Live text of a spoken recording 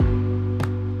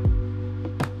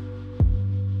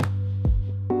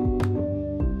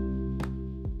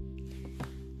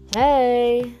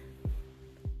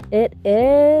It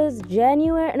is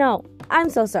January. No, I'm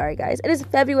so sorry, guys. It is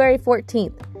February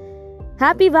 14th.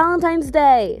 Happy Valentine's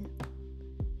Day.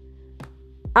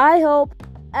 I hope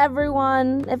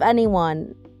everyone, if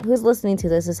anyone, who's listening to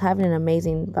this is having an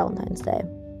amazing Valentine's Day.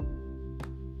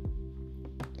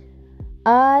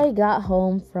 I got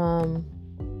home from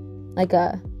like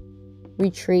a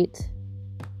retreat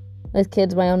with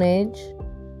kids my own age.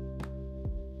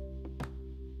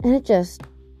 And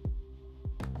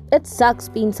it sucks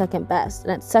being second best.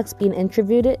 And it sucks being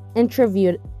introverted.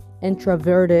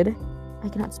 I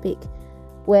cannot speak.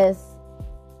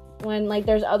 When like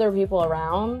there's other people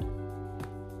around.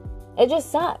 It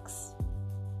just sucks.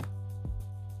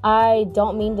 I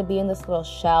don't mean to be in this little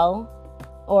shell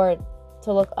or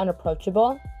to look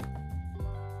unapproachable.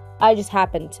 I just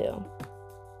happen to.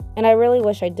 And I really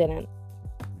wish I didn't.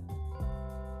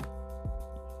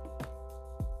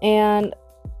 And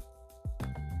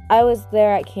I was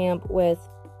there at camp with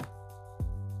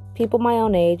people my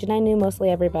own age, and I knew mostly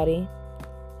everybody.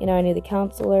 You know, I knew the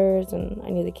counselors, and I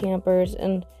knew the campers,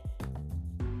 and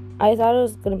I thought it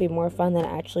was going to be more fun than it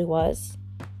actually was.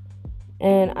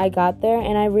 And I got there,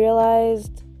 and I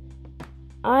realized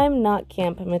I'm not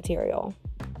camp material.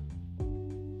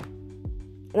 And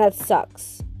that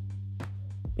sucks.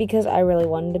 Because I really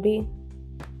wanted to be.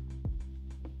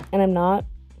 And I'm not.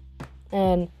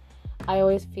 And I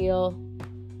always feel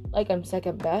like I'm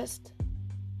second best.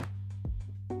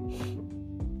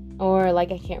 Or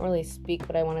like I can't really speak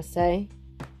what I want to say.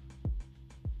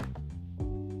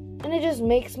 And it just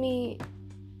makes me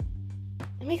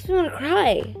want to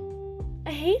cry.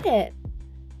 I hate it.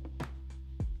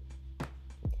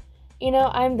 You know,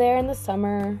 I'm there in the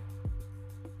summer.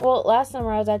 Well, last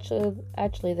summer I was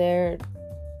actually there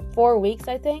 4 weeks,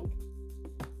 I think.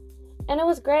 And it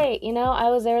was great, you know. I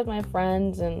was there with my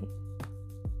friends and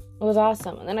it was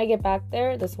awesome. And then I get back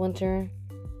there this winter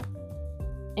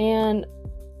and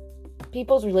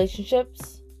people's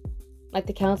relationships, like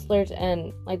the counselors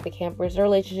and like the campers, their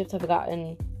relationships have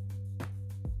gotten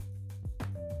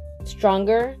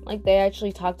stronger. Like they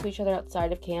actually talk to each other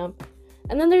outside of camp.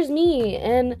 And then there's me,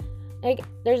 and like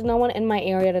there's no one in my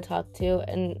area to talk to,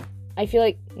 and I feel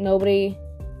like nobody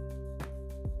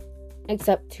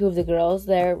except two of the girls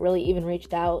there really even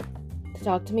reached out to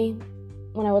talk to me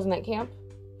when I wasn't at camp.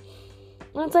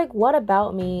 And it's like, what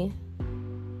about me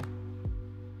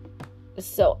is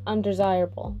so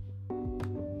undesirable?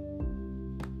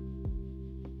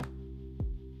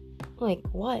 Like,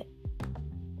 what?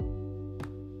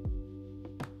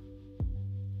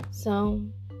 So,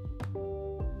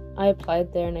 I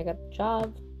applied there and I got the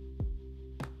job.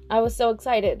 I was so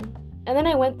excited. And then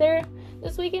I went there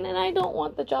this weekend and I don't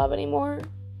want the job anymore.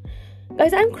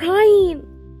 Guys, I'm crying.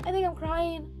 I think I'm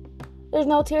crying. There's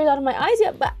no tears out of my eyes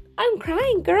yet, but I'm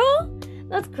crying, girl.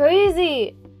 That's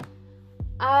crazy.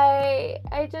 I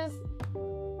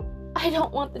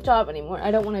don't want the job anymore.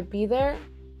 I don't want to be there.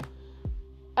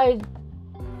 I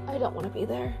don't want to be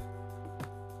there.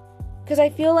 Because I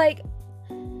feel like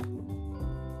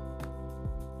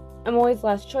I'm always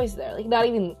last choice there. Like, not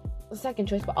even the second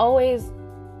choice, but always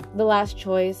the last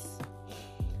choice.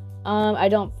 I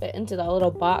don't fit into that little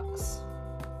box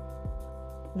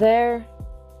there.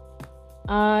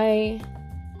 I'm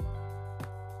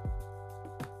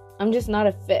just not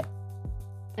a fit.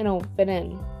 I don't fit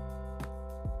in.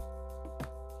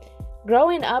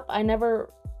 Growing up, I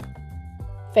never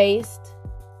faced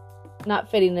not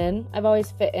fitting in. I've always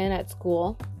fit in at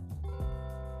school.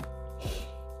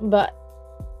 But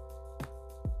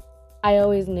I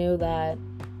always knew that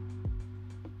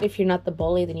if you're not the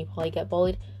bully, then you probably get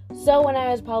bullied. So when I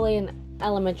was probably in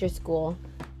elementary school,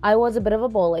 I was a bit of a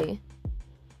bully.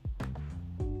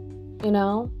 You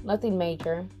know, nothing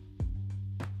major.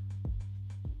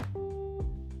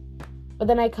 But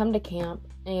then I come to camp,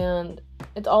 and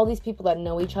it's all these people that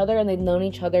know each other, and they've known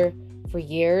each other for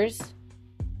years.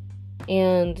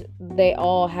 And they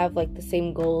all have, like, the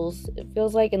same goals, it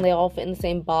feels like, and they all fit in the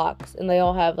same box, and they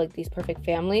all have, like, these perfect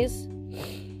families.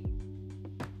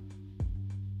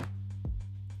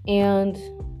 And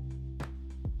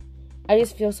I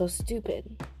just feel so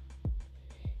stupid.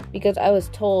 Because I was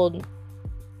told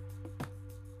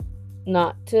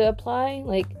not to apply.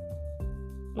 Like,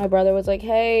 my brother was like,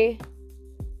 hey,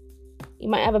 you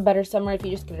might have a better summer if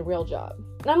you just get a real job.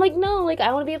 And I'm like, no, like,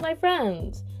 I want to be with my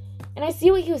friends. And I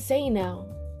see what he was saying now.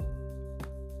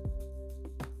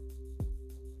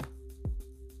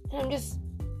 And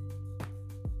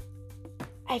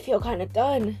I feel kind of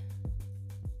done.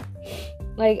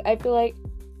 Like, I feel like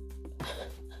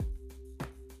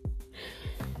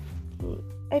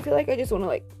I just want to,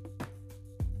 like,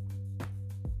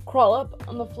 crawl up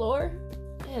on the floor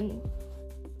and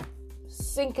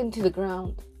sink into the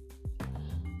ground.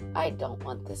 I don't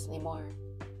want this anymore.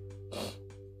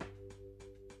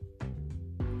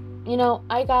 You know,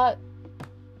 I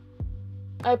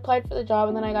applied for the job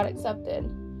and then I got accepted.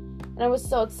 And I was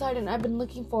so excited, and I've been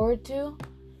looking forward to,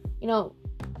 you know,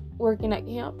 working at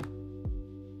camp.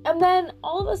 And then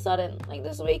all of a sudden, like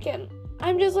this weekend,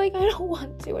 I'm just like, I don't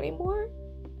want to anymore.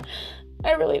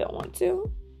 I really don't want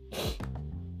to.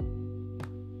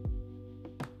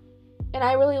 And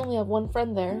I really only have one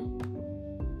friend there.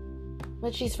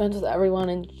 But she's friends with everyone,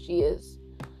 and she is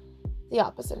the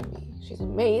opposite of me. She's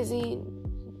amazing.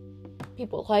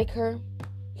 People like her.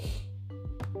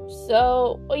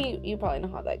 So, well, you probably know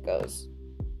how that goes.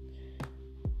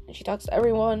 And she talks to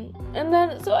everyone. And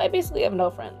then, so I basically have no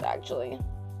friends, actually.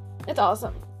 It's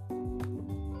awesome.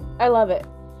 I love it.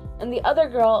 And the other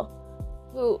girl,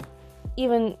 who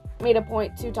even made a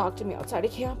point to talk to me outside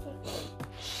of camp,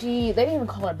 they didn't even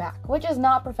call her back, which is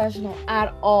not professional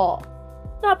at all.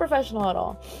 Not professional at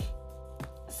all.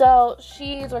 So,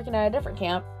 she's working at a different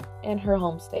camp in her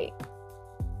home state.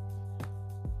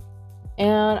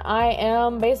 And I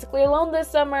am basically alone this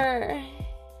summer.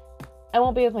 I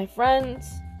won't be with my friends.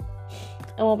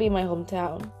 I won't be in my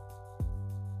hometown.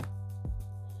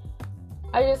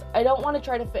 I don't want to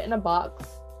try to fit in a box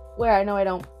where I know I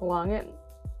don't belong in.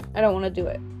 I don't want to do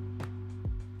it.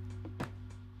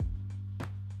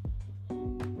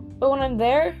 But when I'm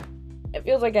there, it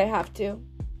feels like I have to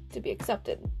be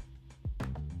accepted.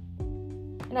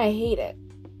 And I hate it.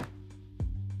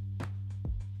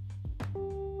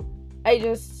 I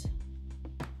just,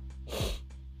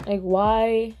 like,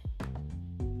 why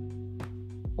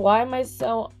am I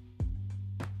so,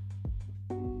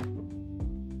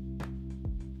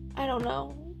 I don't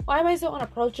know. Why am I so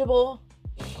unapproachable?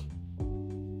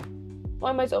 Why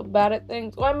am I so bad at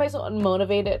things? Why am I so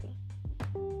unmotivated?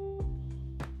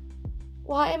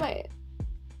 Why am I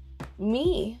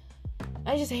me?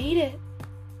 I just hate it.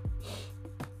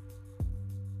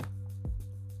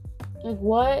 Like,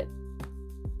 what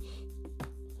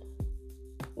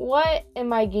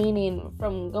am I gaining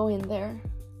from going there?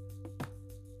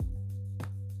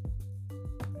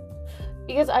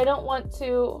 Because I don't want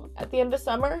to, at the end of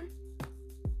summer,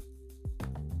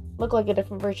 look like a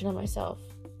different version of myself.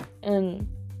 And,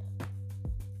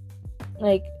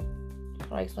 like, how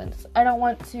do I explain this? I don't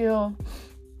want to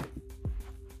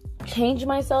change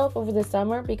myself over the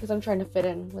summer because I'm trying to fit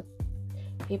in with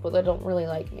people that don't really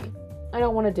like me. I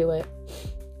don't want to do it.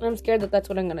 And I'm scared that that's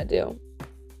what I'm going to do.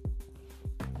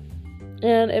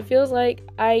 And it feels like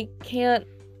I can't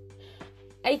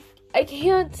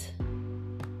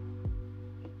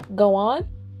go on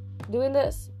doing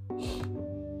this.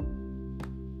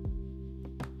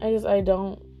 I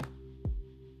don't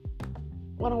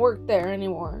want to work there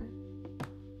anymore.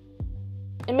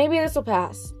 And maybe this will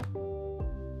pass.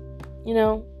 You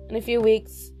know, in a few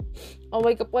weeks, I'll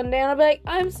wake up one day and I'll be like,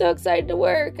 I'm so excited to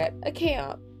work at a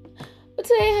camp. But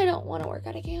today I don't want to work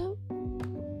at a camp.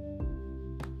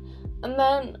 And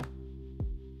then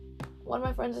one of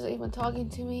my friends is even talking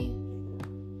to me.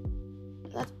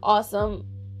 That's awesome.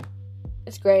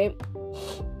 It's great.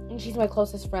 And she's my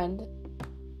closest friend.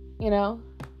 You know?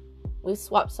 We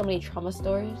swapped so many trauma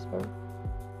stories. We're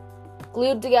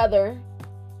glued together.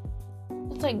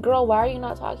 It's like, girl, why are you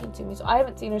not talking to me? So I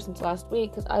haven't seen her since last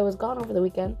week because I was gone over the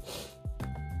weekend.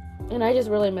 And I just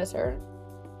really miss her.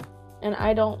 And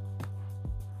I've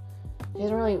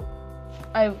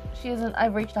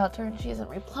reached out to her and she isn't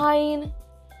replying.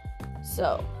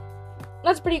 So,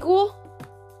 that's pretty cool.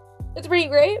 It's pretty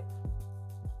great.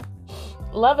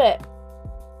 Love it.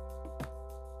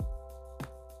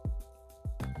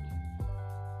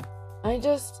 I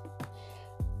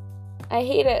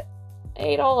hate it. I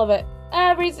hate all of it.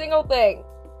 Every single thing.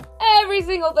 Every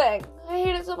single thing. I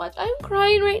hate it so much. I'm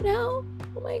crying right now.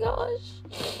 Oh my gosh.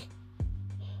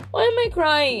 Why am I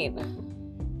crying?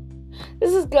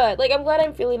 This is good. Like, I'm glad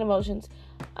I'm feeling emotions.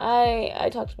 I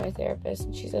talked to my therapist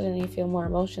and she said I need to feel more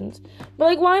emotions. But,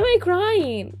 like, why am I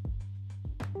crying?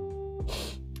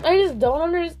 I just don't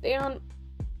understand.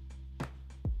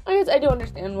 I guess I do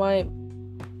understand why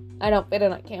I don't fit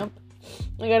in at camp.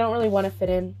 Like, I don't really want to fit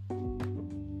in.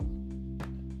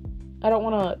 I don't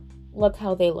want to look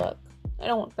how they look. I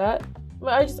don't want that.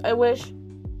 But I wish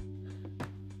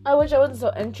I wasn't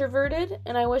so introverted,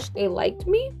 and I wish they liked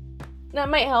me. That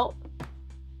might help.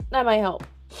 I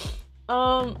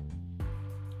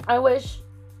wish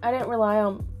I didn't rely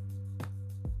on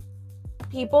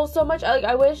people so much.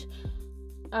 I wish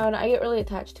I get really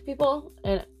attached to people,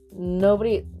 and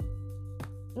nobody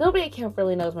at camp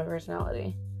really knows my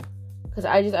personality, because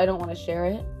I don't want to share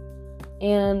it.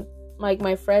 And like,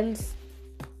 my friends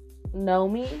know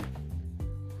me,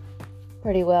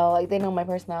 pretty well. Like, they know my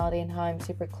personality and how I'm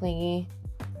super clingy,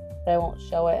 but I won't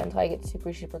show it until I get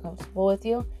super, super comfortable with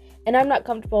you. And I'm not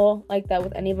comfortable like that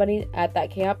with anybody at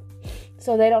that camp.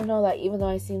 So they don't know that even though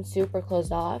I seem super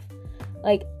closed off,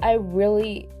 like, I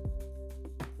really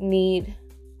need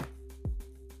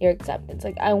your acceptance.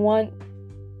 Like, I don't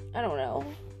know.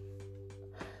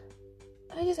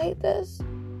 I just hate this.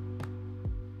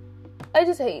 I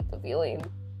just hate the feeling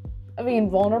of being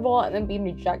vulnerable and then being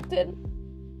rejected.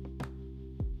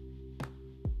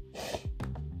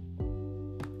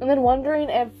 And then wondering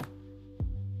if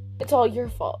it's all your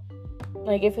fault.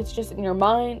 Like, if it's just in your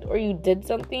mind or you did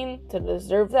something to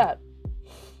deserve that.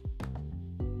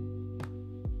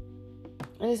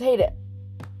 I just hate it.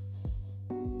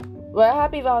 But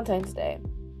happy Valentine's Day.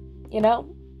 You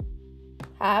know?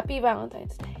 Happy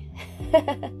Valentine's Day.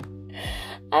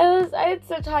 I had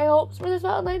such high hopes for this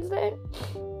Valentine's Day.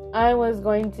 I was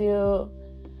going to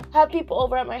have people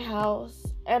over at my house,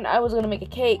 and I was going to make a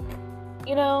cake,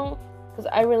 you know, because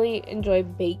I really enjoy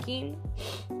baking.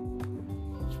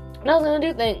 And I was going to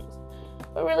do things.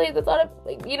 But really, the thought of,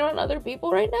 like, being around other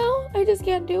people right now, I just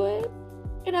can't do it.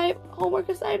 And I have homework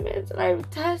assignments, and I have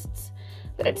tests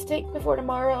that I have to take before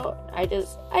tomorrow. I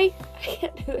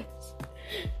can't do this.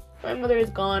 My mother is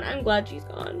gone. I'm glad she's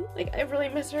gone. Like, I really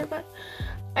miss her, but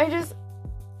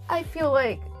I feel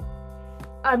like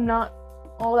I'm not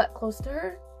all that close to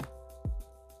her.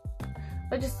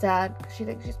 Which is sad, because she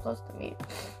thinks she's close to me.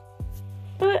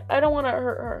 But I don't want to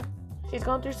hurt her. She's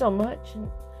gone through so much, and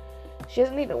she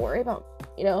doesn't need to worry about,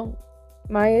 you know,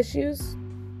 my issues.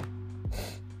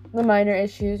 The minor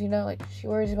issues, you know, like, she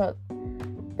worries about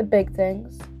the big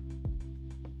things.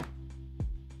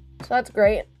 So that's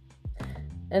great.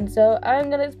 And so I'm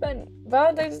gonna spend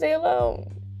Valentine's Day alone.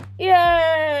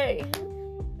 Yay!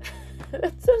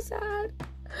 That's so sad.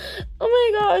 Oh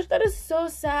my gosh, that is so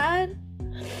sad.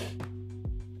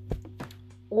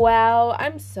 Wow,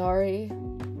 I'm sorry.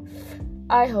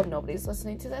 I hope nobody's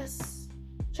listening to this.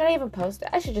 Should I even post it?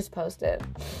 I should just post it.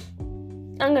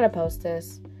 I'm gonna post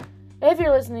this. If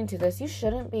you're listening to this, you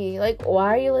shouldn't be. Like,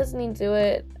 why are you listening to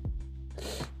it?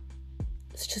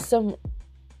 It's just some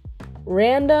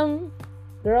random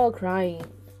girl crying.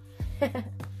 I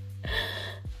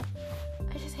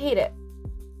just hate it.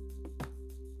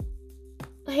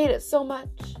 I hate it so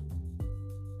much.